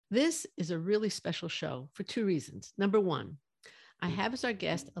This is a really special show for two reasons. Number one, I have as our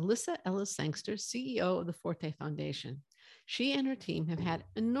guest Elissa Sangster, CEO of the Forte Foundation. She and her team have had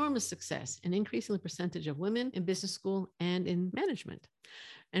enormous success in increasing the percentage of women in business school and in management.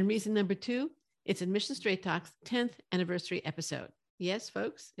 And reason number two, it's Admission Straight Talk's 10th anniversary episode. Yes,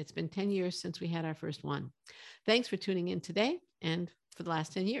 folks, it's been 10 years since we had our first one. Thanks for tuning in today and for the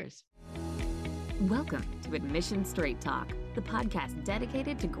last 10 years. Welcome to Admission Straight Talk, the podcast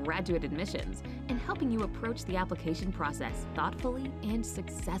dedicated to graduate admissions and helping you approach the application process thoughtfully and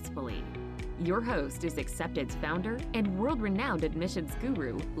successfully. Your host is Accepted's founder and world-renowned admissions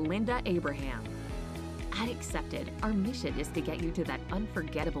guru, Linda Abraham. At Accepted, our mission is to get you to that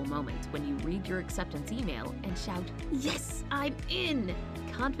unforgettable moment when you read your acceptance email and shout, "Yes, I'm in!"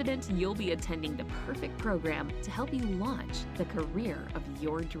 Confident you'll be attending the perfect program to help you launch the career of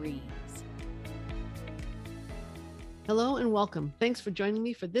your dreams. Hello and welcome. Thanks for joining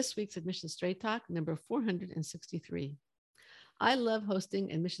me for this week's Admission Straight Talk, number 463. I love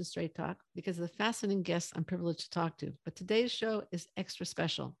hosting Admission Straight Talk because of the fascinating guests I'm privileged to talk to, but today's show is extra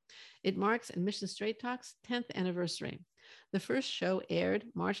special. It marks Admission Straight Talk's 10th anniversary. The first show aired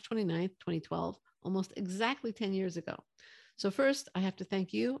March 29th, 2012, almost exactly 10 years ago. So first, I have to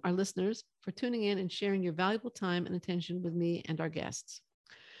thank you, our listeners, for tuning in and sharing your valuable time and attention with me and our guests.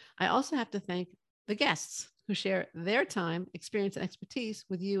 I also have to thank the guests who share their time, experience, and expertise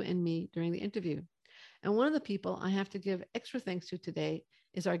with you and me during the interview. And one of the people I have to give extra thanks to today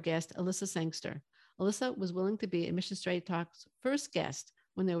is our guest, Elissa Sangster. Elissa was willing to be Admission Straight Talk's first guest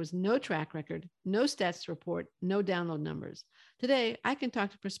when there was no track record, no stats to report, no download numbers. Today, I can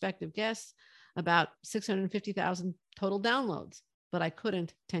talk to prospective guests about 650,000 total downloads, but I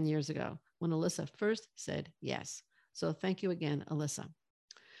couldn't 10 years ago when Elissa first said yes. So thank you again, Elissa.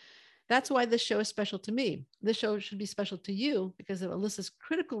 That's why this show is special to me. This show should be special to you because of Elissa's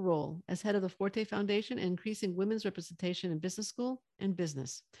critical role as head of the Forte Foundation in increasing women's representation in business school and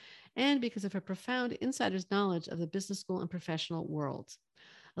business, and because of her profound insider's knowledge of the business school and professional worlds.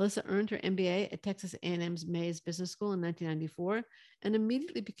 Elissa earned her MBA at Texas A&M's Mays Business School in 1994 and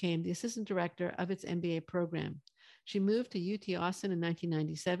immediately became the assistant director of its MBA program. She moved to UT Austin in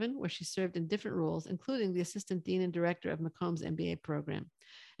 1997, where she served in different roles, including the assistant dean and director of Macomb's MBA program.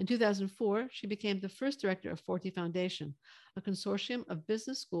 In 2004, she became the first director of Forte Foundation, a consortium of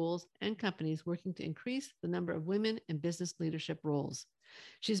business schools and companies working to increase the number of women in business leadership roles.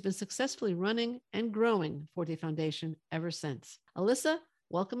 She's been successfully running and growing Forte Foundation ever since. Elissa,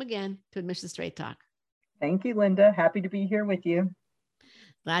 welcome again to Admission Straight Talk. Thank you, Linda. Happy to be here with you.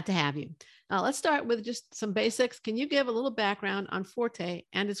 Glad to have you. Now, let's start with just some basics. Can you give a little background on Forte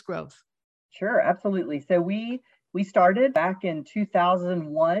and its growth? Sure, absolutely. So we started back in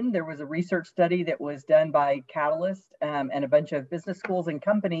 2001. There was a research study that was done by Catalyst and a bunch of business schools and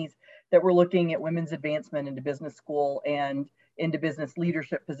companies that were looking at women's advancement into business school and into business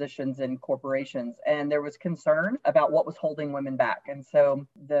leadership positions in corporations. And there was concern about what was holding women back. And so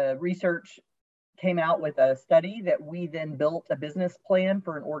the research came out with a study that we then built a business plan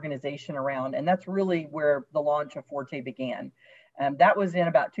for an organization around. And that's really where the launch of Forte began. That was in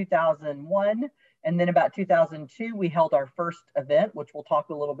about 2001. And then about 2002, we held our first event, which we'll talk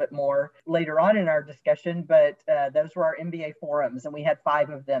a little bit more later on in our discussion. But those were our MBA forums, and we had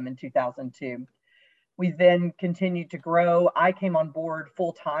 5 of them in 2002. We then continued to grow. I came on board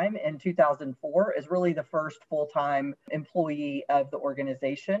full-time in 2004 as really the first full-time employee of the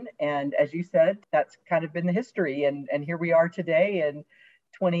organization. And as you said, that's kind of been the history. And here we are today in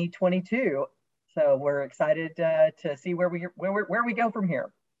 2022. So we're excited to see where we go from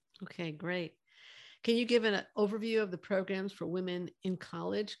here. Okay, great. Can you give an overview of the programs for women in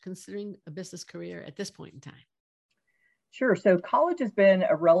college considering a business career at this point in time? Sure. So college has been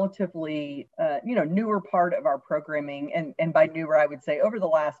a relatively, newer part of our programming. And by newer, I would say over the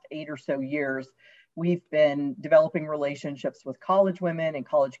last 8 or so years, we've been developing relationships with college women and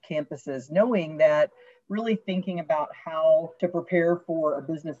college campuses, knowing that really thinking about how to prepare for a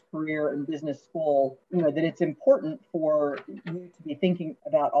business career in business school, that it's important for you to be thinking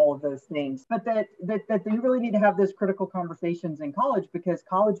about all of those things, but that you really need to have those critical conversations in college because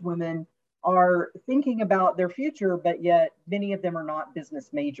college women are thinking about their future, but yet many of them are not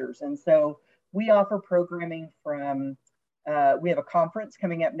business majors. And so we offer programming from, we have a conference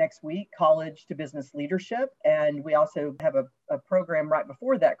coming up next week, College to Business Leadership. And we also have a program right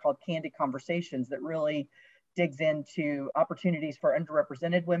before that called Candid Conversations that really digs into opportunities for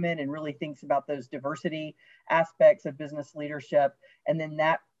underrepresented women and really thinks about those diversity aspects of business leadership. And then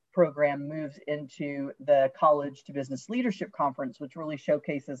that program moves into the College to Business Leadership Conference, which really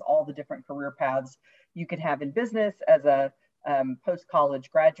showcases all the different career paths you can have in business as a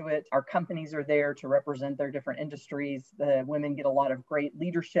post-college graduates. Our companies are there to represent their different industries. The women get a lot of great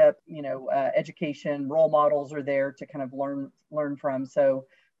leadership, education. Role models are there to kind of learn from. So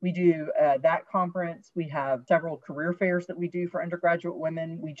we do that conference. We have several career fairs that we do for undergraduate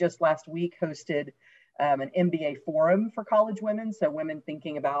women. We just last week hosted an MBA forum for college women. So women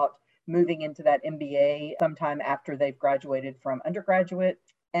thinking about moving into that MBA sometime after they've graduated from undergraduate.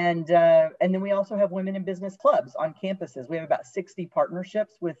 And then we also have women in business clubs on campuses. We have about 60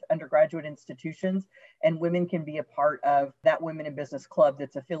 partnerships with undergraduate institutions, and women can be a part of that Women in Business Club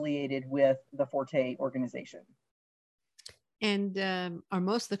that's affiliated with the Forte organization. And are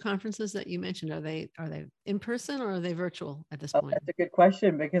most of the conferences that you mentioned, are they in person or are they virtual at this point? That's a good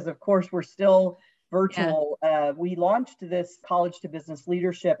question, because of course we're still virtual. Yeah. We launched this College to Business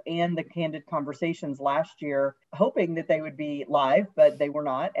Leadership and the Candid Conversations last year, hoping that they would be live, but they were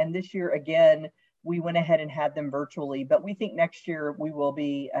not. And this year, again, we went ahead and had them virtually, but we think next year we will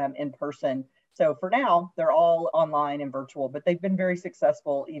be in person. So for now, they're all online and virtual, but they've been very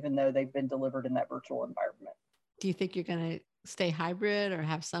successful, even though they've been delivered in that virtual environment. Do you think you're going to stay hybrid or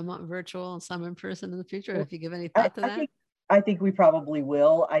have some virtual and some in person in the future? If you give any thought to that? I think we probably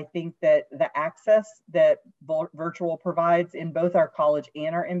will. I think that the access that virtual provides in both our college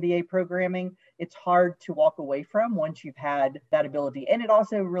and our MBA programming, it's hard to walk away from once you've had that ability. And it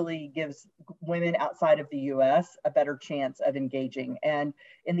also really gives women outside of the US a better chance of engaging. And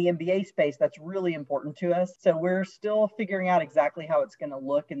in the MBA space, that's really important to us. So we're still figuring out exactly how it's going to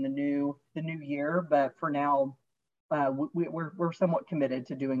look in the new year. But for now, we're somewhat committed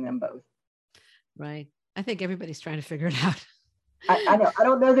to doing them both. Right. I think everybody's trying to figure it out. I know. I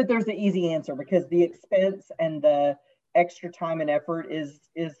don't know that there's an easy answer, because the expense and the extra time and effort is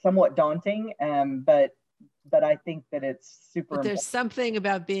somewhat daunting. But I think that it's super. But there's something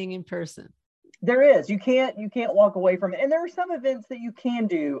about being in person. There is. You can't walk away from it. And there are some events that you can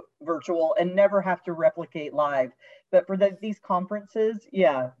do virtual and never have to replicate live. But for these conferences,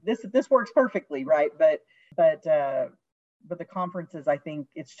 yeah, this works perfectly, right? But the conferences, I think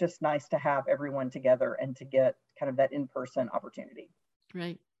it's just nice to have everyone together and to get kind of that in-person opportunity.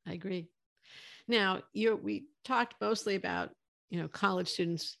 Right. I agree. Now, we talked mostly about, college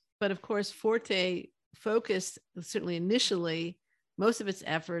students, but of course, Forte focused certainly initially most of its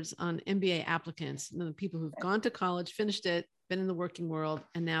efforts on MBA applicants, the people who've gone to college, finished it, been in the working world,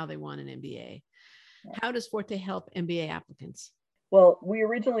 and now they want an MBA. How does Forte help MBA applicants? Well, we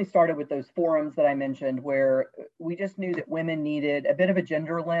originally started with those forums that I mentioned, where we just knew that women needed a bit of a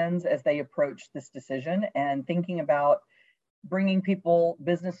gender lens as they approached this decision, and thinking about bringing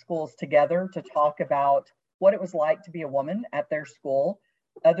business schools together to talk about what it was like to be a woman at their school,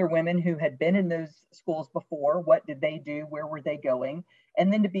 other women who had been in those schools before, what did they do, where were they going,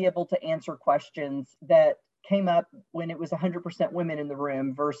 and then to be able to answer questions that came up when it was 100% women in the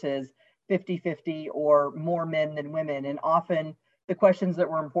room versus 50-50 or more men than women. And often the questions that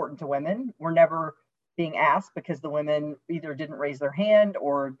were important to women were never being asked because the women either didn't raise their hand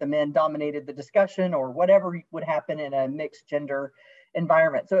or the men dominated the discussion or whatever would happen in a mixed gender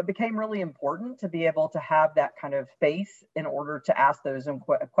environment. So it became really important to be able to have that kind of space in order to ask those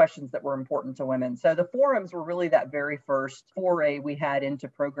questions that were important to women. So the forums were really that very first foray we had into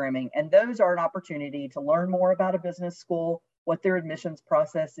programming. And those are an opportunity to learn more about a business school, what their admissions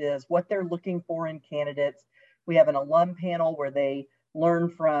process is, what they're looking for in candidates. We have an alum panel where they learn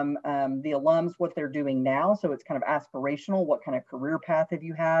from the alums what they're doing now. So it's kind of aspirational. What kind of career path have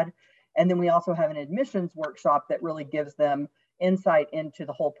you had? And then we also have an admissions workshop that really gives them insight into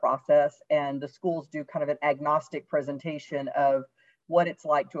the whole process. And the schools do kind of an agnostic presentation of what it's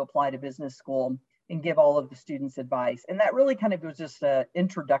like to apply to business school and give all of the students advice. And that really kind of was just an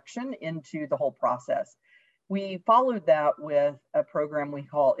introduction into the whole process. We followed that with a program we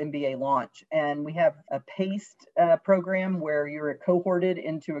call MBA Launch, and we have a paced program where you're cohorted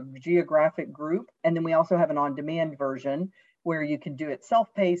into a geographic group. And then we also have an on-demand version where you can do it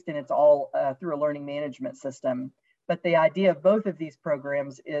self-paced, and it's all through a learning management system. But the idea of both of these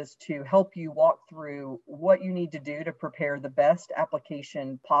programs is to help you walk through what you need to do to prepare the best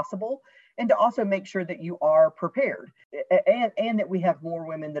application possible, and to also make sure that you are prepared, and that we have more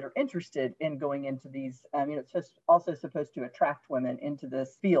women that are interested in going into these. It's just also supposed to attract women into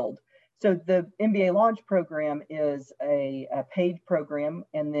this field. So the MBA Launch program is a paid program,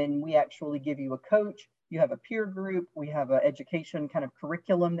 and then we actually give you a coach. You have a peer group. We have an education kind of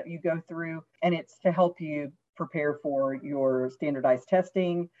curriculum that you go through, and it's to help you prepare for your standardized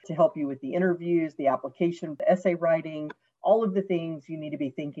testing, to help you with the interviews, the application, the essay writing, all of the things you need to be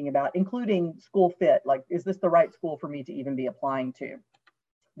thinking about, including school fit. Like, is this the right school for me to even be applying to?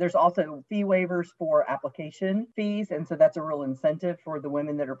 There's also fee waivers for application fees. And so that's a real incentive for the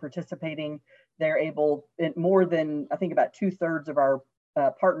women that are participating. They're able, more than, I think about 2/3 of our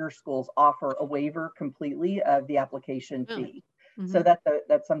partner schools offer a waiver completely of the application fee. Mm-hmm. So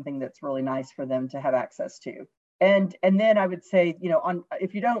that's something that's really nice for them to have access to. And then I would say,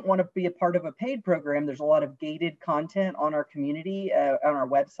 if you don't want to be a part of a paid program, there's a lot of gated content on our community, on our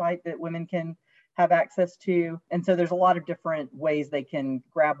website that women can have access to. And so there's a lot of different ways they can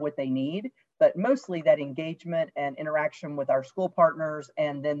grab what they need, but mostly that engagement and interaction with our school partners,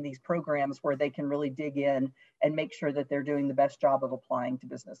 and then these programs where they can really dig in and make sure that they're doing the best job of applying to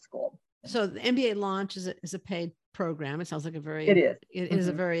business school. So the MBA launch is a paid program. It sounds like it is. It is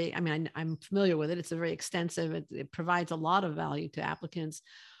a very, I'm familiar with it. It's a very extensive, it provides a lot of value to applicants.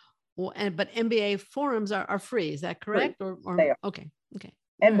 But MBA forums are free. Is that correct? Free. Or they are. Okay.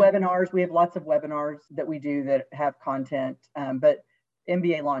 And webinars, we have lots of webinars that we do that have content, but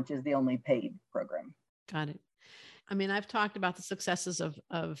MBA launch is the only paid program. Got it. I've talked about the successes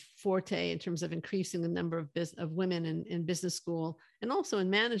of Forte in terms of increasing the number of women in business school and also in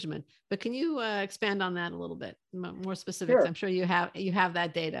management. But can you expand on that a little bit, more specifics? Sure. I'm sure you have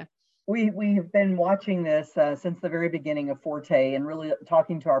that data. We have been watching this since the very beginning of Forte and really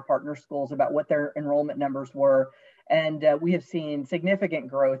talking to our partner schools about what their enrollment numbers were. And we have seen significant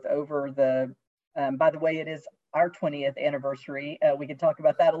growth over by the way, it is our 20th anniversary. We can talk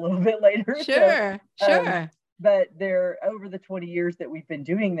about that a little bit later. Sure. But over the 20 years that we've been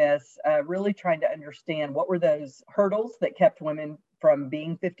doing this, really trying to understand what were those hurdles that kept women from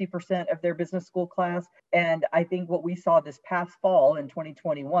being 50% of their business school class. And I think what we saw this past fall in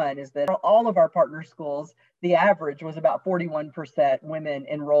 2021 is that all of our partner schools, the average was about 41% women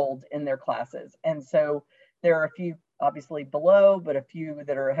enrolled in their classes. And so there are a few obviously below, but a few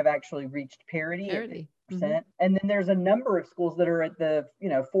that have actually reached parity. At 50%. Mm-hmm. And then there's a number of schools that are at the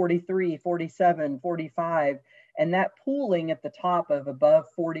 43, 47, 45, and that pooling at the top of above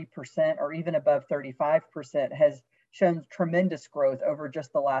 40% or even above 35% has shown tremendous growth over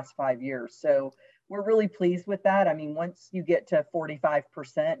just the last 5 years. So we're really pleased with that. Once you get to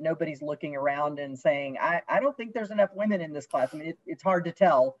 45%, nobody's looking around and saying, I don't think there's enough women in this class. It's hard to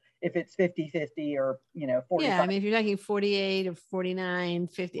tell if it's 50-50 or 45. Yeah, if you're talking 48 or 49,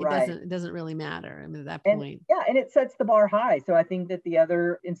 50, right. It doesn't really matter. At that point. And it sets the bar high. So I think that the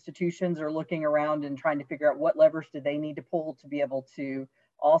other institutions are looking around and trying to figure out what levers do they need to pull to be able to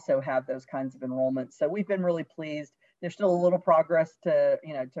also have those kinds of enrollments. So we've been really pleased. There's still a little progress to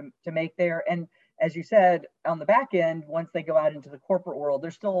make there. And as you said, on the back end, once they go out into the corporate world,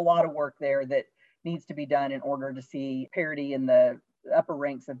 there's still a lot of work there that needs to be done in order to see parity in the upper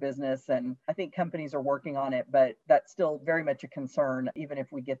ranks of business. And I think companies are working on it, but that's still very much a concern, even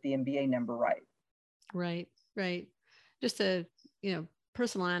if we get the MBA number right. Right. Just a,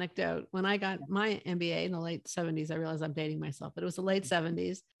 personal anecdote. When I got my MBA in the late 70s, I realized I'm dating myself, but it was the late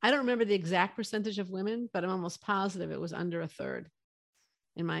 70s. I don't remember the exact percentage of women, but I'm almost positive it was under a third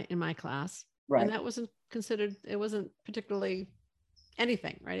in my class. Right. And that wasn't considered, it wasn't particularly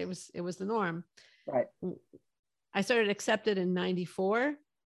anything, right? It was the norm. Right. I started accepted in 94.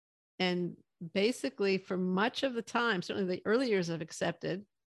 And basically for much of the time, certainly the early years of accepted,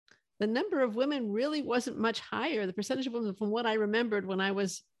 the number of women really wasn't much higher. The percentage of women from what I remembered when I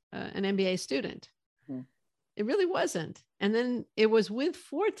was an MBA student, It really wasn't. And then it was with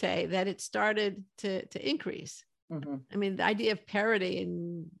Forte that it started to increase. Mm-hmm. The idea of parity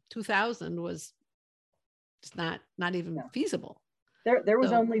in 2000 was just not even feasible. There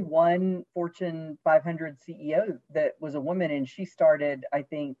was only one Fortune 500 CEO that was a woman, and she started, I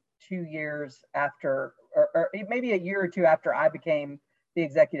think, 2 years after, or maybe a year or two after I became the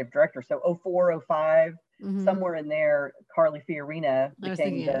executive director. So 04, 05, somewhere in there, Carly Fiorina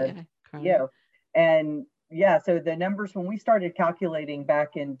became the CEO. And so the numbers, when we started calculating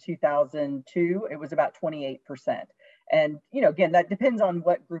back in 2002, it was about 28%. And, again, that depends on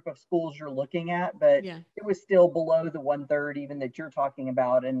what group of schools you're looking at, but it was still below the 1/3 even that you're talking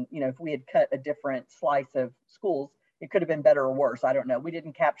about. And, if we had cut a different slice of schools, it could have been better or worse. I don't know. We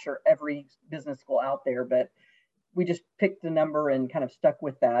didn't capture every business school out there, but we just picked the number and kind of stuck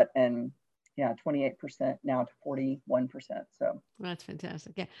with that. And 28% now to 41%. So that's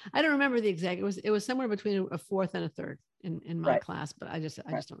fantastic. Yeah. I don't remember the exact, it was somewhere between a fourth and a third in my class, but I just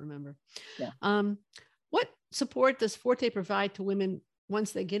don't remember. Yeah. What support does Forte provide to women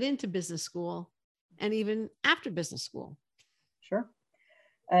once they get into business school and even after business school? Sure.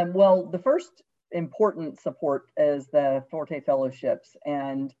 Well, the first important support is the Forte Fellowships,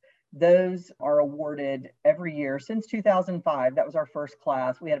 and those are awarded every year since 2005. That was our first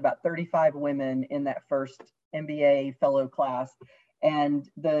class. We had about 35 women in that first MBA fellow class. And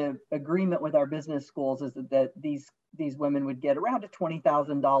the agreement with our business schools is that these women would get around a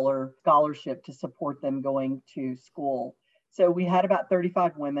 $20,000 scholarship to support them going to school. So we had about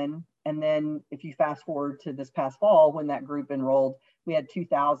 35 women. And then if you fast forward to this past fall, when that group enrolled, we had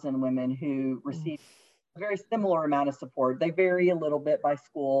 2,000 women who received a very similar amount of support. They vary a little bit by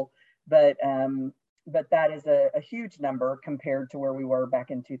school, but that is a huge number compared to where we were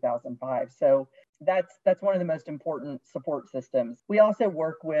back in 2005. So that's one of the most important support systems. We also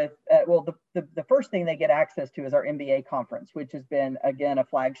work with, the first thing they get access to is our MBA conference, which has been, again, a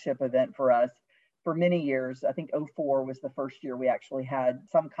flagship event for us for many years. I think 2004 was the first year we actually had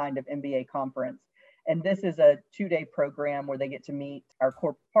some kind of MBA conference. And this is a 2-day program where they get to meet our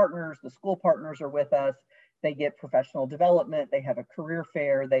core partners. The school partners are with us. They get professional development. They have a career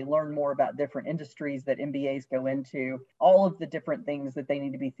fair. They learn more about different industries that MBAs go into, all of the different things that they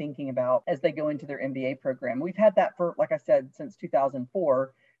need to be thinking about as they go into their MBA program. We've had that for, like I said, since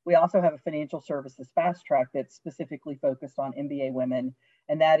 2004. We also have a financial services fast track that's specifically focused on MBA women.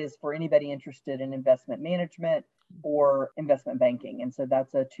 And that is for anybody interested in investment management or investment banking. And so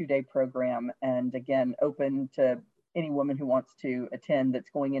that's a 2-day program. And again, open to any woman who wants to attend that's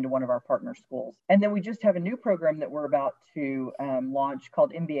going into one of our partner schools. And then we just have a new program that we're about to launch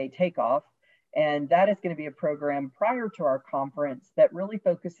called MBA Takeoff. And that is going to be a program prior to our conference that really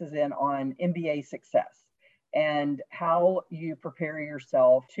focuses in on MBA success and how you prepare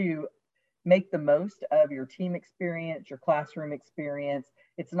yourself to make the most of your team experience, your classroom experience.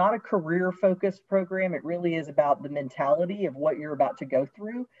 It's not a career-focused program. It really is about the mentality of what you're about to go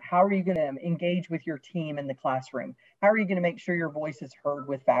through. How are you going to engage with your team in the classroom? How are you going to make sure your voice is heard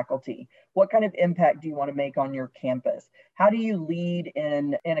with faculty? What kind of impact do you want to make on your campus? How do you lead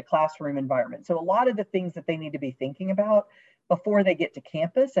in a classroom environment? So a lot of the things that they need to be thinking about before they get to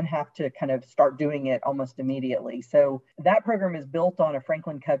campus and have to kind of start doing it almost immediately. So that program is built on a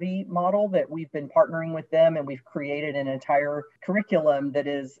Franklin Covey model that we've been partnering with them, and we've created an entire curriculum that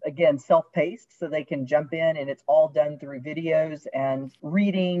is, again, self-paced, so they can jump in, and it's all done through videos and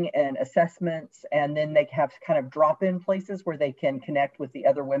reading and assessments. And then they have kind of drop-in places where they can connect with the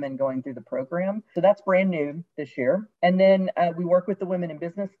other women going through the program. So that's brand new this year. And then we work with the Women in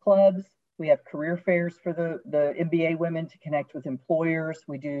Business clubs. We have career fairs for the MBA women to connect with employers.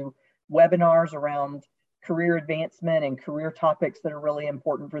 We do webinars around career advancement and career topics that are really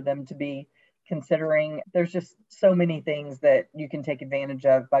important for them to be considering. There's just so many things that you can take advantage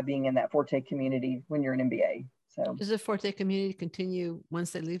of by being in that Forte community when you're an MBA. So does the Forte community continue once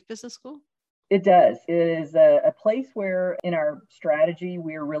they leave business school? It does. It is a place where in our strategy,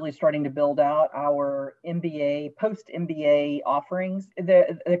 we are really starting to build out our MBA, post-MBA offerings.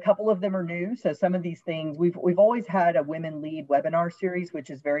 A couple of them are new. So some of these things, we've always had a women lead webinar series, which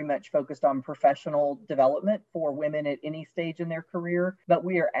is very much focused on professional development for women at any stage in their career. But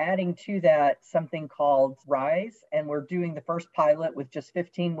we are adding to that something called Rise. And we're doing the first pilot with just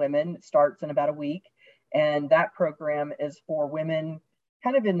 15 women. It starts in about a week. And that program is for women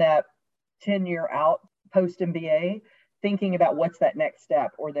kind of in that 10-year out post MBA, thinking about what's that next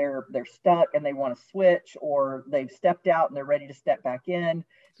step, or they're stuck and they want to switch, or they've stepped out and they're ready to step back in.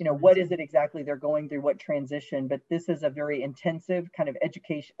 You know, what is it exactly they're going through, what transition? But this is a very intensive kind of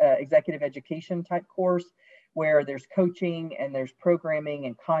education, executive education type course where there's coaching and there's programming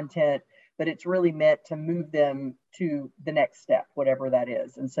and content, but it's really meant to move them to the next step, whatever that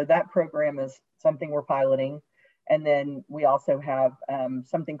is. And so that program is something we're piloting. And then we also have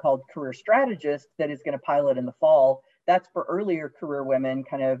something called Career Strategist that is going to pilot in the fall. That's for earlier career women,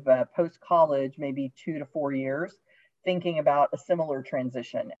 kind of post-college, maybe 2 to 4 years, thinking about a similar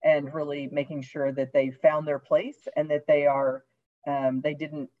transition and really making sure that they found their place and that they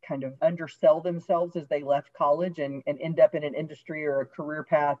didn't kind of undersell themselves as they left college and end up in an industry or a career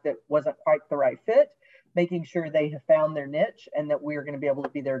path that wasn't quite the right fit, making sure they have found their niche and that we're going to be able to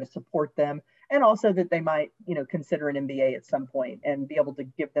be there to support them. And also that they might, consider an MBA at some point and be able to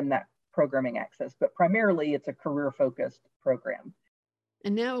give them that programming access. But primarily, it's a career-focused program.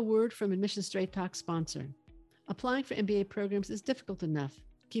 And now a word from Admission Straight Talk sponsor. Applying for MBA programs is difficult enough.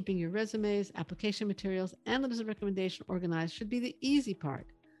 Keeping your resumes, application materials, and letters of recommendation organized should be the easy part.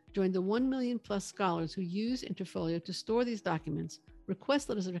 Join the 1 million plus scholars who use Interfolio to store these documents, request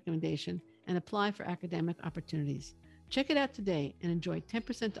letters of recommendation, and apply for academic opportunities. Check it out today and enjoy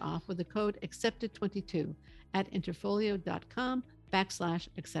 10% off with the code accepted22 at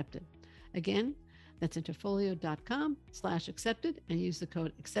interfolio.com/accepted. Again, that's interfolio.com/accepted and use the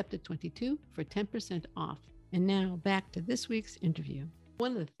code accepted22 for 10% off. And now back to this week's interview.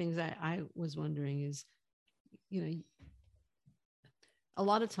 One of the things I was wondering is, a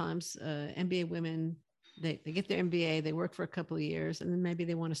lot of times MBA women they get their MBA, they work for a couple of years, and then maybe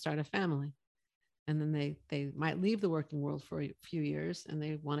they want to start a family. And then they might leave the working world for a few years and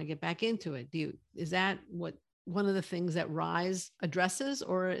they want to get back into it. Is that what one of the things that RISE addresses,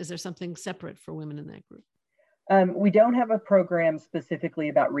 or is there something separate for women in that group? We don't have a program specifically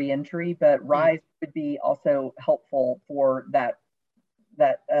about reentry, but RISE would be also helpful for that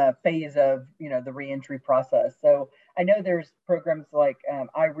phase of the reentry process. So I know there's programs like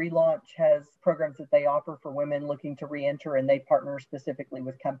iRelaunch has programs that they offer for women looking to reenter, and they partner specifically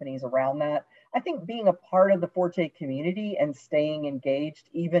with companies around that. I think being a part of the Forte community and staying engaged,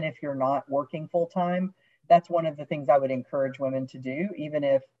 even if you're not working full time, that's one of the things I would encourage women to do, even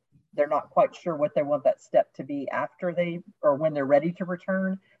if they're not quite sure what they want that step to be after when they're ready to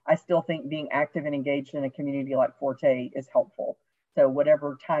return. I still think being active and engaged in a community like Forte is helpful. So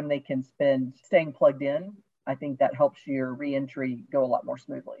whatever time they can spend staying plugged in, I think that helps your reentry go a lot more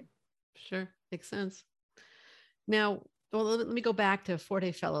smoothly. Sure, makes sense. Now, well, let me go back to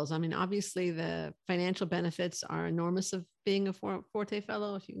Forte Fellows. I mean, obviously the financial benefits are enormous of being a Forte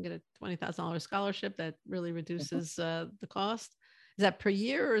Fellow. If you can get a $20,000 scholarship, that really reduces the cost. Is that per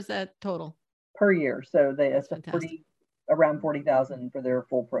year or is that total? Per year. So it's around 40,000 for their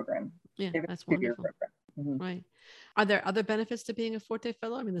full program. Yeah, that's wonderful. Mm-hmm. Right. Are there other benefits to being a Forte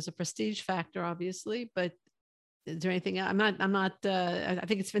Fellow? I mean, there's a prestige factor, obviously, but is there anything else? I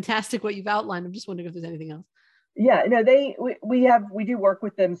think it's fantastic what you've outlined. I'm just wondering if there's anything else. Yeah, no, we do work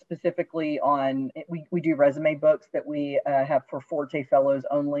with them specifically on, we do resume books that we have for Forte Fellows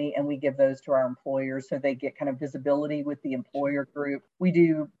only, and we give those to our employers so they get kind of visibility with the employer group. We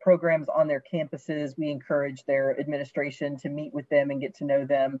do programs on their campuses. We encourage their administration to meet with them and get to know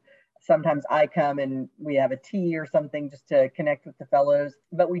them. Sometimes I come and we have a tea or something just to connect with the fellows,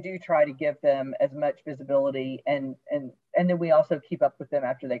 but we do try to give them as much visibility, and then we also keep up with them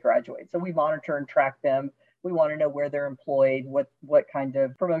after they graduate. So we monitor and track them. We want to know where they're employed, what kind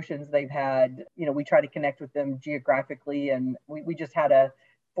of promotions they've had. We try to connect with them geographically, and we just had a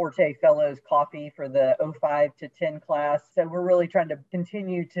Forte Fellows coffee for the 05 to 10 class. So we're really trying to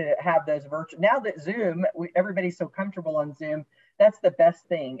continue to have those virtual. Now that Zoom, everybody's so comfortable on Zoom, that's the best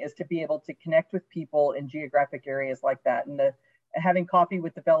thing, is to be able to connect with people in geographic areas like that. And having coffee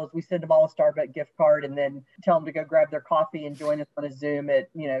with the fellows, we send them all a Starbucks gift card and then tell them to go grab their coffee and join us on a Zoom at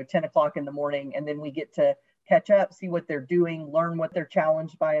 10 o'clock in the morning. And then we get to catch up, see what they're doing, learn what they're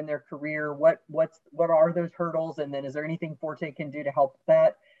challenged by in their career, what are those hurdles, and then is there anything Forte can do to help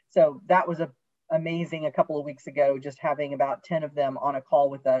that. So that was amazing a couple of weeks ago, just having about 10 of them on a call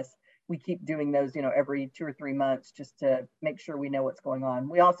with us. We keep doing those, every 2 or 3 months just to make sure we know what's going on.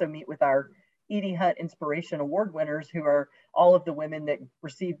 We also meet with our Edie Hunt Inspiration Award winners, who are all of the women that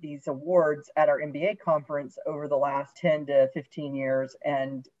received these awards at our MBA conference over the last 10 to 15 years.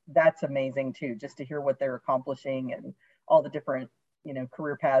 And that's amazing too, just to hear what they're accomplishing and all the different,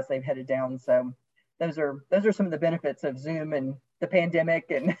 career paths they've headed down. So those are some of the benefits of Zoom and the pandemic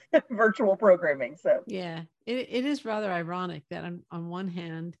and virtual programming. So yeah, it is rather ironic that on one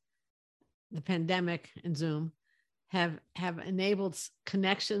hand, the pandemic and Zoom have enabled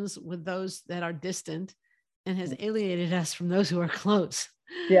connections with those that are distant and has alienated us from those who are close.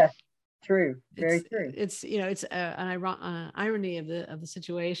 Yeah, true. Very true. It's an irony of the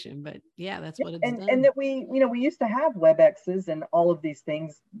situation, but yeah, that's what it's done. And that we used to have WebExes and all of these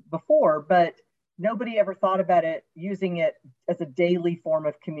things before, but nobody ever thought about using it as a daily form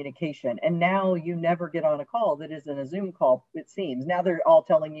of communication. And now you never get on a call that isn't a Zoom call, it seems. Now they're all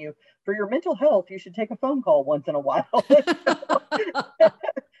telling you, for your mental health, you should take a phone call once in a while. Take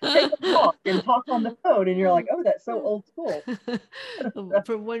a talk and talk on the phone. And you're like, oh, that's so old school.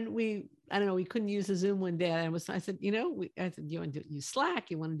 For when we couldn't use a Zoom one day. I said, you want to use Slack?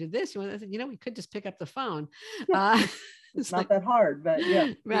 You want to do this? I said, we could just pick up the phone. It's not that hard, but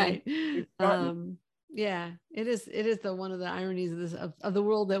yeah. Right. Yeah, it is one of the ironies of the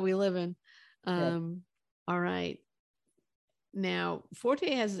world that we live in. All right. Now, Forte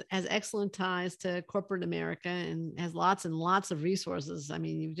has excellent ties to corporate America and has lots and lots of resources. I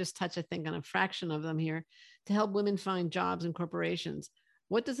mean, you just touched, I think, on a fraction of them here to help women find jobs in corporations.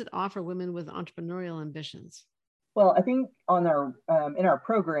 What does it offer women with entrepreneurial ambitions? Well, I think on our in our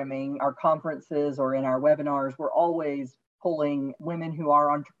programming, our conferences or in our webinars, we're always pulling women who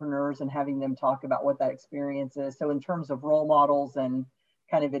are entrepreneurs and having them talk about what that experience is. So in terms of role models and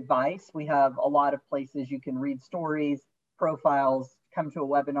kind of advice, we have a lot of places you can read stories, profiles, come to a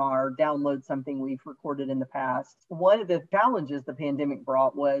webinar, download something we've recorded in the past. One of the challenges the pandemic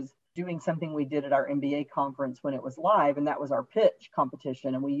brought was doing something we did at our MBA conference when it was live, and that was our pitch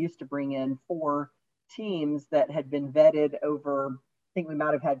competition. And we used to bring in 4 teams that had been vetted over think we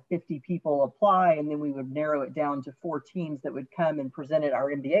might have had 50 people apply, and then we would narrow it down to 4 teams that would come and present at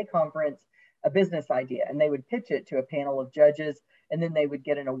our MBA conference a business idea, and they would pitch it to a panel of judges, and then they would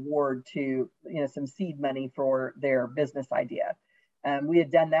get an award to, some seed money for their business idea. We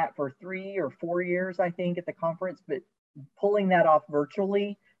had done that for 3 or 4 years, I think, at the conference, but pulling that off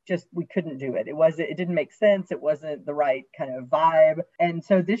virtually, we couldn't do it. It didn't make sense. It wasn't the right kind of vibe. And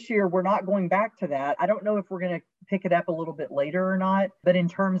so this year we're not going back to that. I don't know if we're going to pick it up a little bit later or not, but in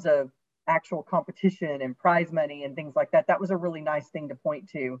terms of actual competition and prize money and things like that, that was a really nice thing to point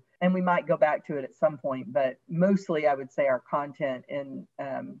to. And we might go back to it at some point, but mostly I would say our content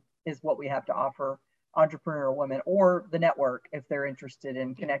is what we have to offer entrepreneurial women, or the network if they're interested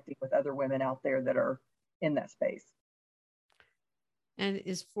in connecting with other women out there that are in that space. And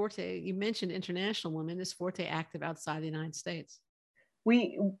is Forte, you mentioned international women, is Forte active outside the United States?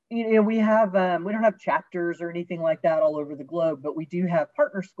 We have, we don't have chapters or anything like that all over the globe, but we do have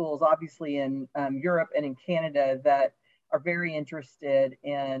partner schools, obviously in Europe and in Canada, that are very interested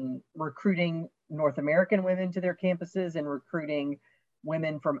in recruiting North American women to their campuses and recruiting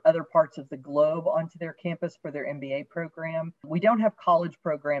women from other parts of the globe onto their campus for their MBA program. We don't have college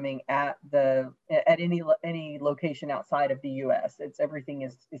programming at any location outside of the US. Everything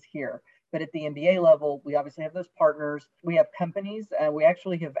is here. But at the MBA level, we obviously have those partners. We have companies. We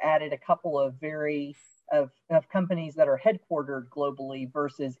actually have added a couple of of companies that are headquartered globally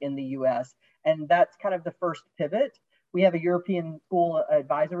versus in the US. And that's kind of the first pivot. We have a European school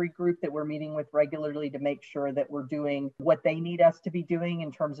advisory group that we're meeting with regularly to make sure that we're doing what they need us to be doing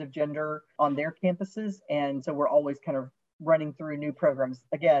in terms of gender on their campuses. And so we're always kind of running through new programs.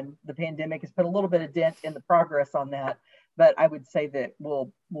 Again, the pandemic has put a little bit of dent in the progress on that, but I would say that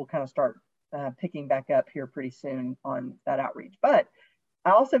we'll kind of start picking back up here pretty soon on that outreach. But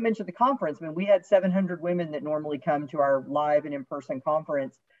I also mentioned the conference. I mean, we had 700 women that normally come to our live and in-person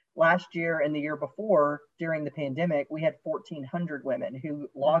conference. Last year and the year before, during the pandemic, we had 1,400 women who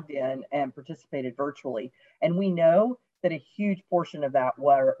logged in and participated virtually. And we know that a huge portion of that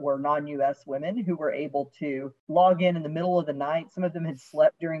were non-US women who were able to log in the middle of the night. Some of them had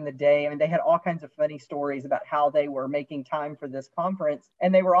slept during the day. I mean, they had all kinds of funny stories about how they were making time for this conference.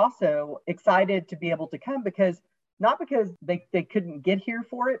 And they were also excited to be able to come not because they couldn't get here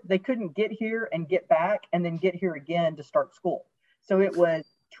for it, they couldn't get here and get back and then get here again to start school. So it was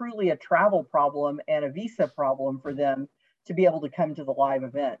truly a travel problem and a visa problem for them to be able to come to the live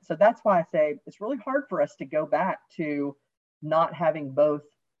event. So that's why I say it's really hard for us to go back to not having both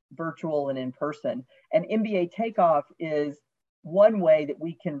virtual and in person. And MBA Takeoff is one way that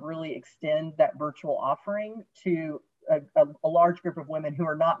we can really extend that virtual offering to a large group of women who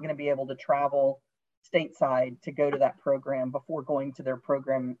are not going to be able to travel stateside to go to that program before going to their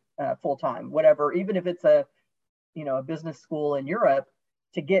program full time, whatever, even if it's a business school in Europe.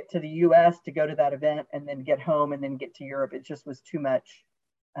 To get to the US to go to that event and then get home and then get to Europe, it just was too much.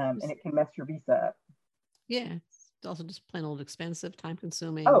 And it can mess your visa up. Yeah. It's also just plain old expensive, time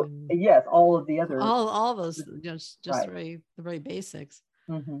consuming. Oh, yes. All of the other. All those, just right. the very basics.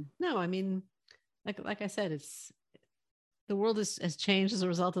 Mm-hmm. No, I mean, like I said, the world has changed as a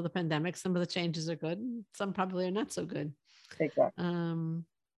result of the pandemic. Some of the changes are good. Some probably are not so good. Exactly.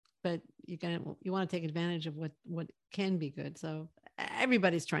 But you want to take advantage of what can be good. So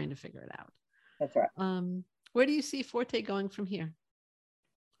everybody's trying to figure it out. That's right. Where do you see Forte going from here?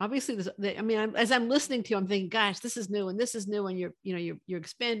 Obviously, as I'm listening to you, I'm thinking, gosh, this is new and this is new, and you're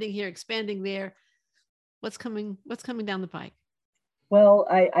expanding here, expanding there. What's coming down the pike? Well,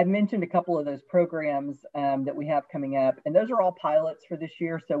 I mentioned a couple of those programs that we have coming up, and those are all pilots for this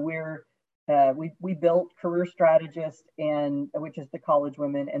year. So we built Career Strategist, which is the college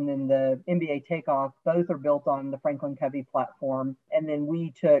women, and then the MBA Takeoff. Both are built on the Franklin Covey platform. And then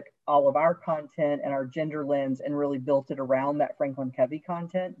we took all of our content and our gender lens and really built it around that Franklin Covey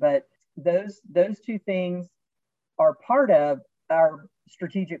content. But those two things are part of our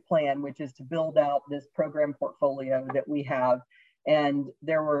strategic plan, which is to build out this program portfolio that we have. And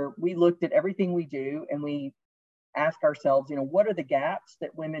we looked at everything we do, and we ask ourselves, what are the gaps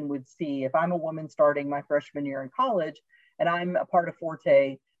that women would see? If I'm a woman starting my freshman year in college and I'm a part of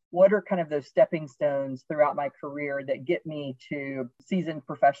Forte, what are kind of those stepping stones throughout my career that get me to seasoned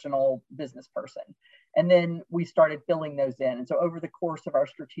professional business person? And then we started filling those in. And so over the course of our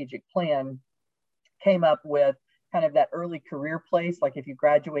strategic plan, came up with kind of that early career place. Like if you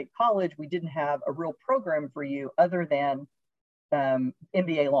graduate college, we didn't have a real program for you other than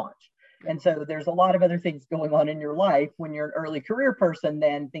MBA launch. And so there's a lot of other things going on in your life when you're an early career person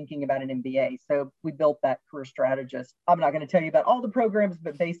than thinking about an MBA. So we built that career strategist. I'm not going to tell you about all the programs,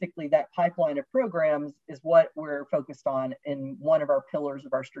 but basically that pipeline of programs is what we're focused on in one of our pillars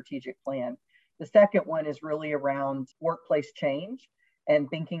of our strategic plan. The second one is really around workplace change and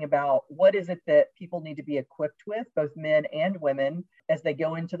thinking about what is it that people need to be equipped with, both men and women, as they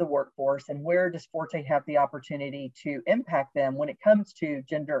go into the workforce, and where does Forte have the opportunity to impact them when it comes to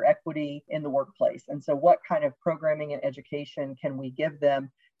gender equity in the workplace? And so what kind of programming and education can we give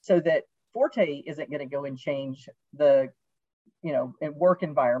them so that Forte isn't going to go and change the work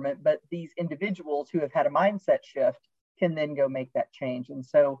environment, but these individuals who have had a mindset shift can then go make that change. And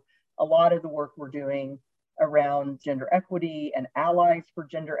so a lot of the work we're doing around gender equity and allies for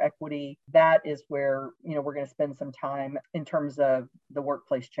gender equity, that is where, we're going to spend some time in terms of the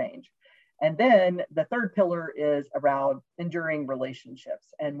workplace change. And then the third pillar is around enduring relationships.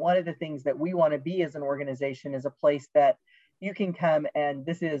 And one of the things that we want to be as an organization is a place that you can come and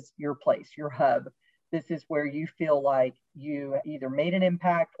this is your place, your hub. This is where you feel like you either made an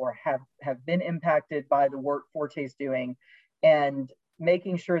impact or have been impacted by the work Forte is doing. And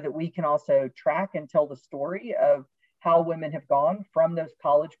making sure that we can also track and tell the story of how women have gone from those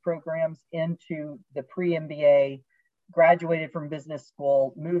college programs into the pre-MBA, graduated from business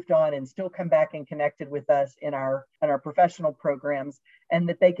school, moved on, and still come back and connected with us in our professional programs, and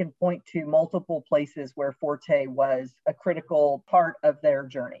that they can point to multiple places where Forte was a critical part of their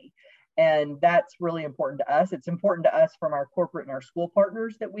journey. And that's really important to us. It's important to us from our corporate and our school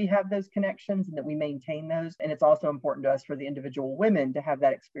partners that we have those connections and that we maintain those. And it's also important to us for the individual women to have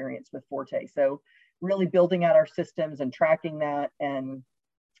that experience with Forte. So really building out our systems and tracking that and,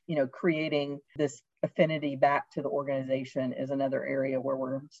 creating this affinity back to the organization is another area where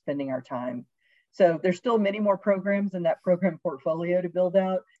we're spending our time. So there's still many more programs in that program portfolio to build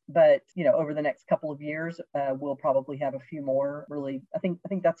out, but over the next couple of years, we'll probably have a few more. Really, I think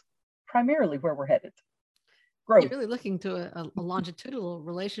that's primarily where we're headed. Growth. You're really looking to a longitudinal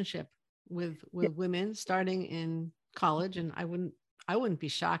relationship with women starting in college, and I wouldn't be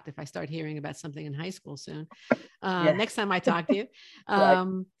shocked if I start hearing about something in high school soon. Next time I talk to you,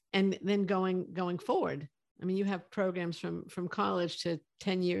 Right. And then going forward. I mean, you have programs from college to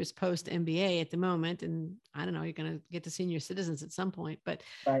 10 years post MBA at the moment. And I don't know, you're going to get to senior citizens at some point, but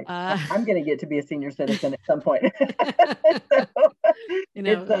right. I'm going to get to be a senior citizen at some point.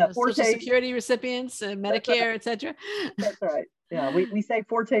 Social Forte, Security recipients, Medicare, et cetera. That's right. Yeah, we say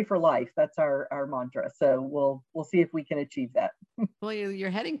Forte for life. That's our mantra. So we'll see if we can achieve that. Well, you're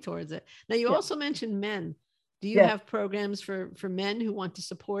heading towards it. Now, you also mentioned men. Do you Yes. have programs for men who want to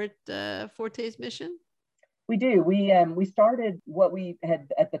support Forte's mission? We do. We started what we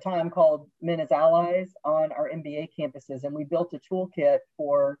had at the time called Men as Allies on our MBA campuses, and we built a toolkit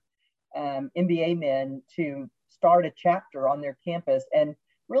for MBA men to start a chapter on their campus and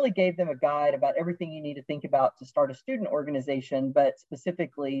really gave them a guide about everything you need to think about to start a student organization, but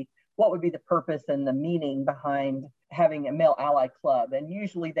specifically what would be the purpose and the meaning behind having a male ally club. And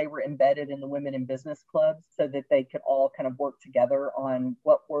usually they were embedded in the women in business clubs so that they could all kind of work together on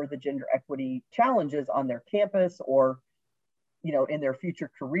what were the gender equity challenges on their campus or in their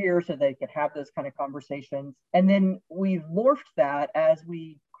future career so they could have those kind of conversations. And then we've morphed that as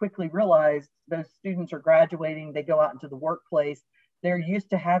we quickly realized those students are graduating, they go out into the workplace, they're used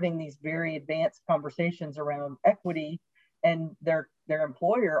to having these very advanced conversations around equity, and their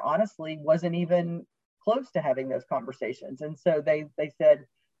employer honestly wasn't even close to having those conversations. And so they said,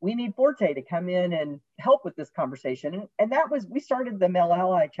 we need Forte to come in and help with this conversation. And that was, we started the Male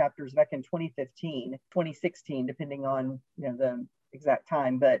Ally chapters back in 2015, 2016, depending on the exact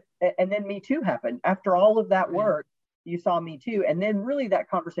time. And then Me Too happened. After all of that work, you saw Me Too. And then really that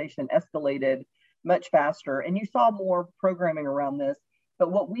conversation escalated much faster. And you saw more programming around this.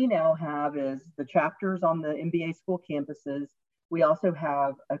 But what we now have is the chapters on the MBA school campuses. We also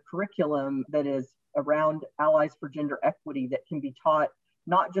have a curriculum that is around allies for gender equity that can be taught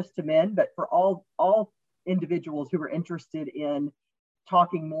not just to men, but for all individuals who are interested in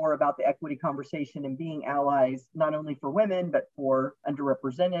talking more about the equity conversation and being allies, not only for women, but for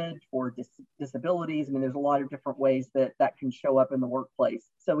underrepresented, for disabilities. I mean, there's a lot of different ways that can show up in the workplace.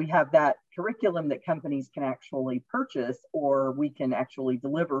 So we have that curriculum that companies can actually purchase or we can actually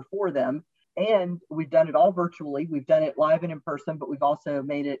deliver for them. And we've done it all virtually. We've done it live and in person, but we've also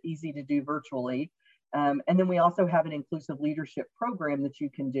made it easy to do virtually. And then we also have an inclusive leadership program that you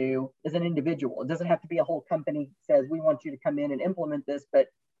can do as an individual. It doesn't have to be a whole company says, we want you to come in and implement this, but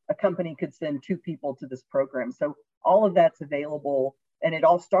a company could send 2 people to this program. So all of that's available. And it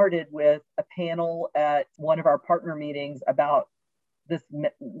all started with a panel at one of our partner meetings about this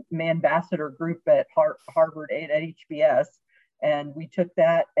ambassador group at Harvard at HBS. And we took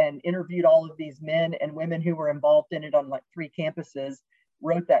that and interviewed all of these men and women who were involved in it on like 3 campuses,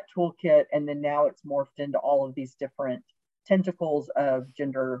 wrote that toolkit, and then now it's morphed into all of these different tentacles of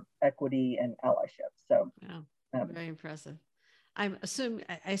gender equity and allyship. So wow, very impressive. I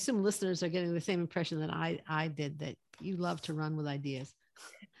assume listeners are getting the same impression that I did, that you love to run with ideas.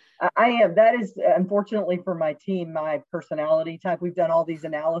 I am. That is, unfortunately for my team, my personality type. We've done all these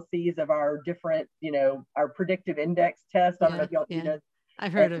analyses of our different, our predictive index test. I don't know if y'all,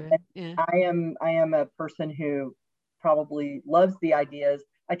 I've heard of it. Yeah. I am a person who probably loves the ideas.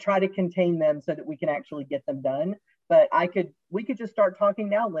 I try to contain them so that we can actually get them done. But we could just start talking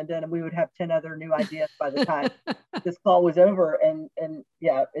now, Linda, and we would have 10 other new ideas by the time this call was over. And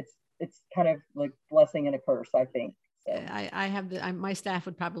yeah, it's kind of like blessing and a curse, I think. So. I have my staff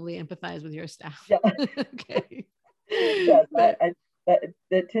would probably empathize with your staff. Yeah. Okay. Yes,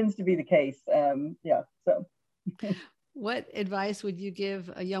 that tends to be the case. Yeah. So. What advice would you give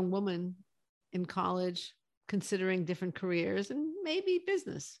a young woman in college considering different careers and maybe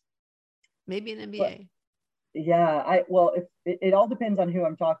business, maybe an MBA? Well, yeah, it all depends on who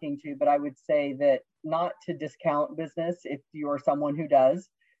I'm talking to, but I would say that not to discount business if you are someone who does.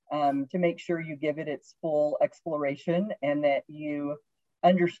 To make sure you give it its full exploration and that you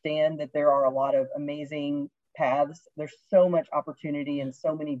understand that there are a lot of amazing paths. There's so much opportunity in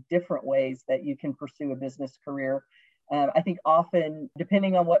so many different ways that you can pursue a business career. I think often,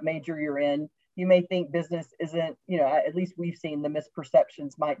 depending on what major you're in, you may think business isn't, at least we've seen the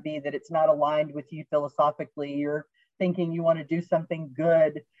misperceptions might be that it's not aligned with you philosophically. You're thinking you want to do something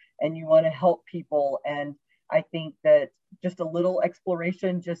good and you want to help people. And I think that just a little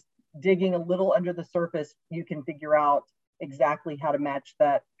exploration, just digging a little under the surface, you can figure out exactly how to match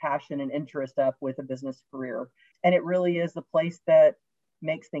that passion and interest up with a business career. And it really is a place that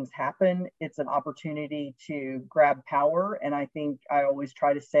makes things happen. It's an opportunity to grab power. And I think I always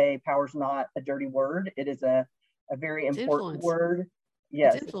try to say power's not a dirty word. It is a very important word.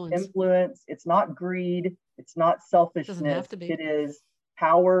 Yes, it's influence. It's not greed. It's not selfishness. Doesn't have to be. It is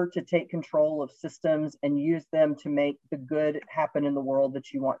power to take control of systems and use them to make the good happen in the world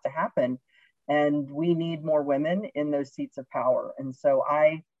that you want to happen. And we need more women in those seats of power. And so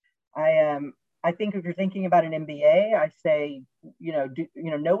I think if you're thinking about an MBA, I say,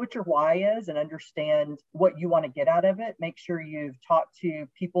 know what your why is and understand what you want to get out of it. Make sure you've talked to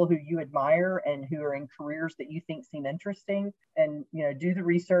people who you admire and who are in careers that you think seem interesting, and, do the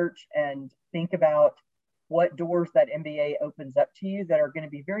research and think about what doors that MBA opens up to you that are going to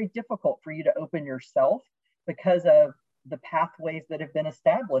be very difficult for you to open yourself because of the pathways that have been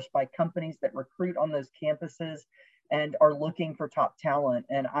established by companies that recruit on those campuses and are looking for top talent.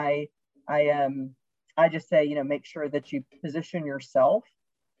 And I just say, make sure that you position yourself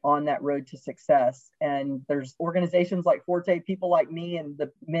on that road to success. And there's organizations like Forte, people like me and the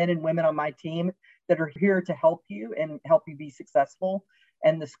men and women on my team that are here to help you and help you be successful.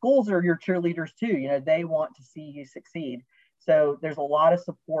 And the schools are your cheerleaders too. They want to see you succeed. So there's a lot of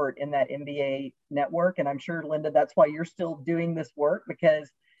support in that MBA network. And I'm sure, Linda, that's why you're still doing this work, because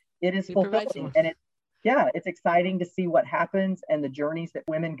it is fulfilling. And it's exciting to see what happens and the journeys that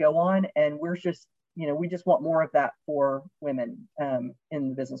women go on. And we're just, we just want more of that for women in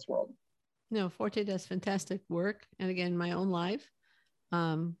the business world. No, Forte does fantastic work. And again, my own life,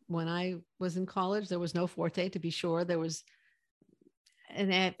 when I was in college, there was no Forte, to be sure. There was, and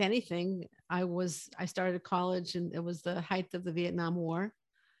if anything, I started college and it was the height of the Vietnam War,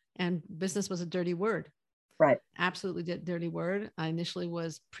 and business was a dirty word. Right. Absolutely dirty word. I initially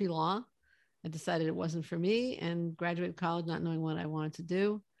was pre-law. I decided it wasn't for me and graduated college not knowing what I wanted to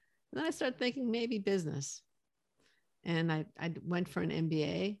do. And then I started thinking maybe business. And I went for an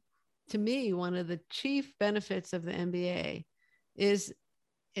MBA. To me, one of the chief benefits of the MBA is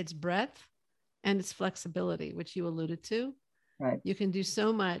its breadth and its flexibility, which you alluded to. Right. You can do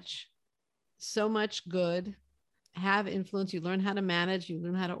so much good, have influence. You learn how to manage, you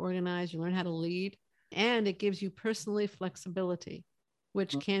learn how to organize, you learn how to lead, and it gives you personally flexibility,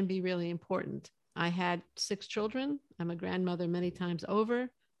 which can be really important. I had 6 children. I'm a grandmother many times over.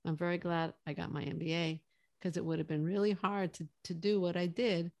 I'm very glad I got my MBA, because it would have been really hard to do what I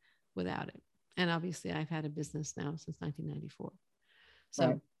did without it. And obviously I've had a business now since 1994.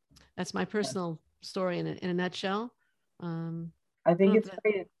 So that's my personal story in a nutshell. I think it's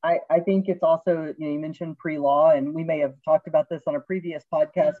great. I think it's also, you mentioned pre-law, and we may have talked about this on a previous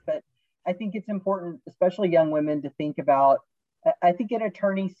podcast, but I think it's important, especially young women, to think about. I think an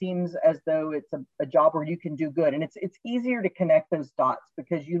attorney seems as though it's a job where you can do good, and it's easier to connect those dots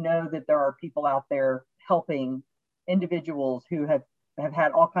because that there are people out there helping individuals who have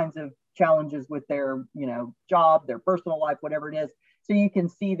had all kinds of challenges with their, job, their personal life, whatever it is. So you can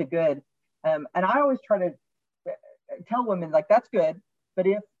see the good. And I always try to tell women, like, that's good. But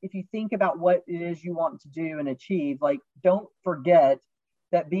if you think about what it is you want to do and achieve, like, don't forget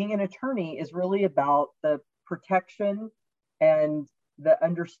that being an attorney is really about the protection and the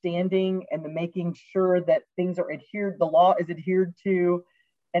understanding and the making sure that things are the law is adhered to,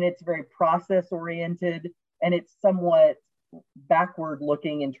 and it's very process oriented, and it's somewhat backward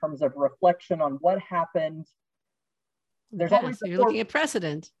looking in terms of reflection on what happened. There's always you're looking at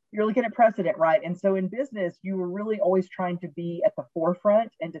precedent. You're looking at precedent, right? And so in business, you were really always trying to be at the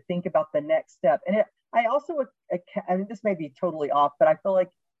forefront and to think about the next step. And I mean, this may be totally off, but I feel like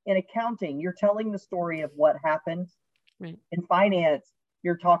in accounting, you're telling the story of what happened. Right. In finance,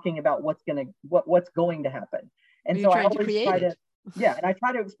 you're talking about what's going to happen. And you're so I always try to, and I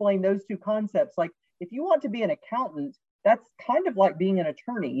try to explain those two concepts. Like, if you want to be an accountant, that's kind of like being an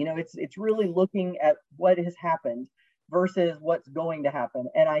attorney. It's really looking at what has happened versus what's going to happen.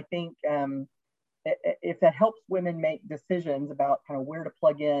 And I think if that helps women make decisions about kind of where to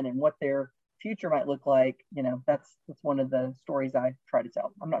plug in and what their future might look like, that's one of the stories I try to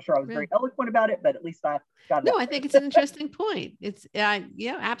tell. I'm not sure I was very eloquent about it, but at least I got it. No, I think it's an interesting point. It's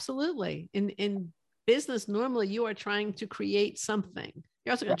yeah, absolutely. In business, normally you are trying to create something.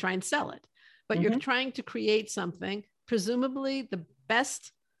 You're also going to try and sell it, but you're trying to create something. Presumably the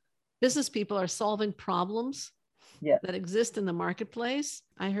best business people are solving problems that exist in the marketplace.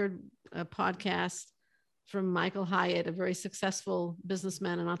 I heard a podcast from Michael Hyatt, a very successful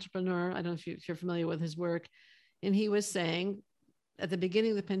businessman and entrepreneur. I don't know if you're familiar with his work. And he was saying at the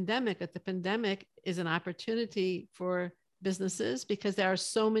beginning of the pandemic, that the pandemic is an opportunity for businesses because there are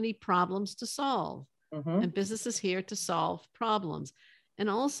so many problems to solve. And business is here to solve problems. And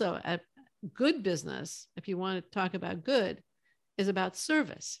also a good business, if you want to talk about good, is about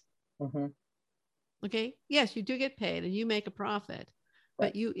service. Okay. Yes, you do get paid and you make a profit.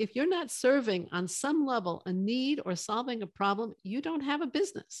 But if you're not serving on some level a need or solving a problem, you don't have a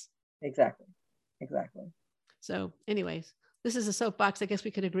business. Exactly. So anyways, this is a soapbox I guess we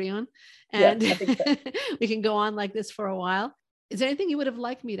could agree on. And I think so. We can go on like this for a while. Is there anything you would have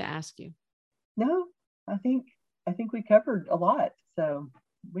liked me to ask you? No, I think we covered a lot. So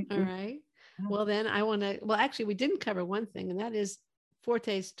all right. Well, then actually we didn't cover one thing, and that is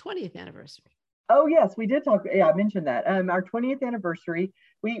Forte's 20th anniversary. Oh, yes, we did talk. Yeah, I mentioned that. Our 20th anniversary,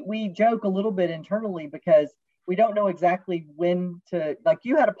 we joke a little bit internally because we don't know exactly when to, like,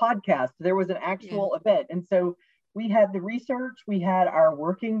 you had a podcast, there was an actual event. And so we had the research, we had our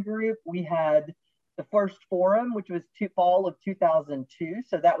working group, we had the first forum, which was fall of 2002.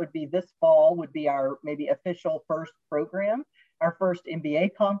 So that would be this fall would be our maybe official first program. Our first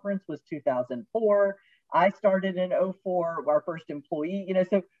MBA conference was 2004. I started in 2004, our first employee,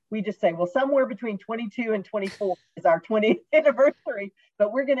 so we just say, well, somewhere between 22 and 24 is our 20th anniversary,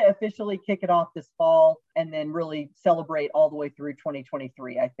 but we're going to officially kick it off this fall and then really celebrate all the way through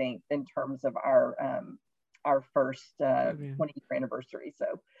 2023, I think, in terms of our first 20-year anniversary. So,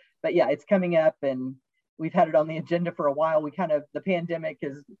 but yeah, it's coming up and we've had it on the agenda for a while. The pandemic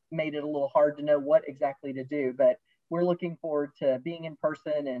has made it a little hard to know what exactly to do, but we're looking forward to being in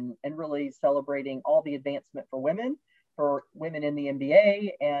person and really celebrating all the advancement for women in the MBA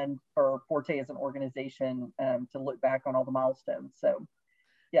and for Forte as an organization to look back on all the milestones. So,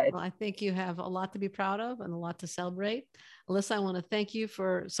 yeah. Well, I think you have a lot to be proud of and a lot to celebrate. Elissa, I want to thank you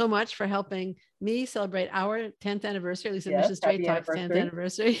so much for helping me celebrate our 10th anniversary, at least Admission Straight Talk's 10th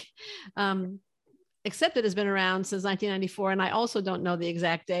anniversary. Except it has been around since 1994, and I also don't know the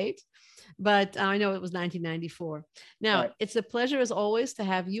exact date. But I know it was 1994. Now, It's a pleasure, as always, to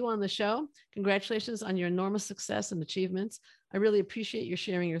have you on the show. Congratulations on your enormous success and achievements. I really appreciate you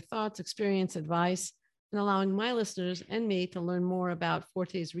sharing your thoughts, experience, advice, and allowing my listeners and me to learn more about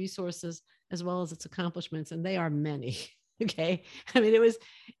Forte's resources as well as its accomplishments. And they are many. Okay. I mean,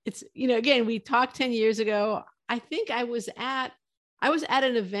 again, we talked 10 years ago. I think I was at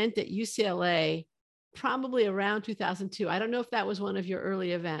an event at UCLA probably around 2002. I don't know if that was one of your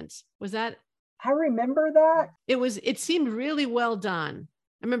early events. Was that? I remember that. It seemed really well done.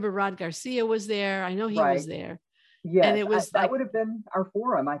 I remember Rod Garcia was there. I know he was there. Yeah. And it was that would have been our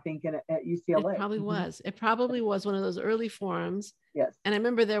forum, I think, at UCLA. It probably was. It probably was one of those early forums. Yes. And I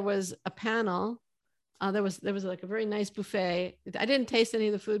remember there was a panel. There was like a very nice buffet. I didn't taste any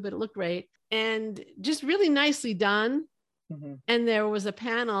of the food, but it looked great and just really nicely done. And there was a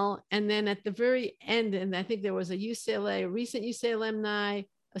panel, and then at the very end, and I think there was a recent UCLA alumni,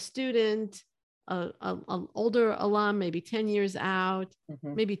 a student, an older alum, maybe 10 years out,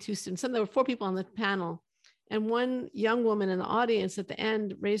 maybe two students. There were 4 people on the panel, And one young woman in the audience at the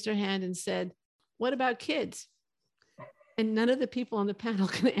end raised her hand and said, "What about kids?" And none of the people on the panel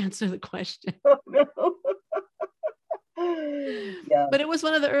can answer the question. Oh, no. Yeah. But it was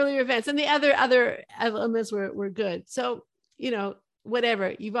one of the earlier events, and the other elements were good. So,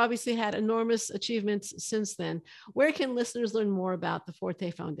 whatever, you've obviously had enormous achievements since then. Where can listeners learn more about the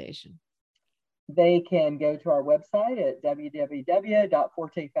Forte Foundation? They can go to our website at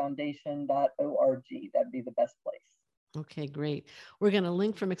www.fortefoundation.org. That'd be the best place. Okay, great. We're going to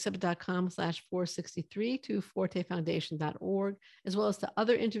link from accepted.com/463 to fortefoundation.org, as well as to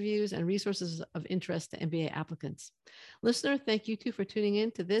other interviews and resources of interest to MBA applicants. Listener, thank you too for tuning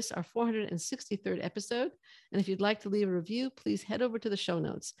in to this, our 463rd episode. And if you'd like to leave a review, please head over to the show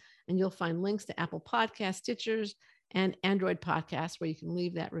notes and you'll find links to Apple Podcasts, Stitchers, and Android Podcasts where you can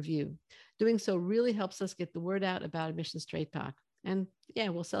leave that review. Doing so really helps us get the word out about Admission Straight Talk. And yeah,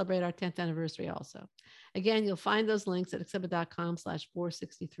 we'll celebrate our 10th anniversary also. Again, you'll find those links at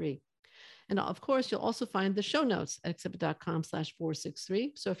accepted.com/463. And of course, you'll also find the show notes at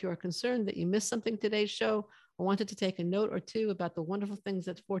accepted.com/463. So if you are concerned that you missed something today's show or wanted to take a note or two about the wonderful things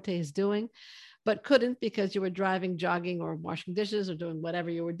that Forte is doing, but couldn't because you were driving, jogging, or washing dishes or doing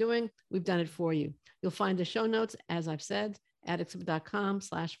whatever you were doing, we've done it for you. You'll find the show notes, as I've said, at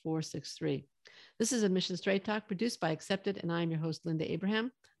accepted.com/463. This is Admission Straight Talk produced by Accepted, and I'm your host, Linda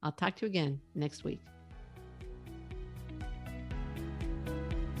Abraham. I'll talk to you again next week.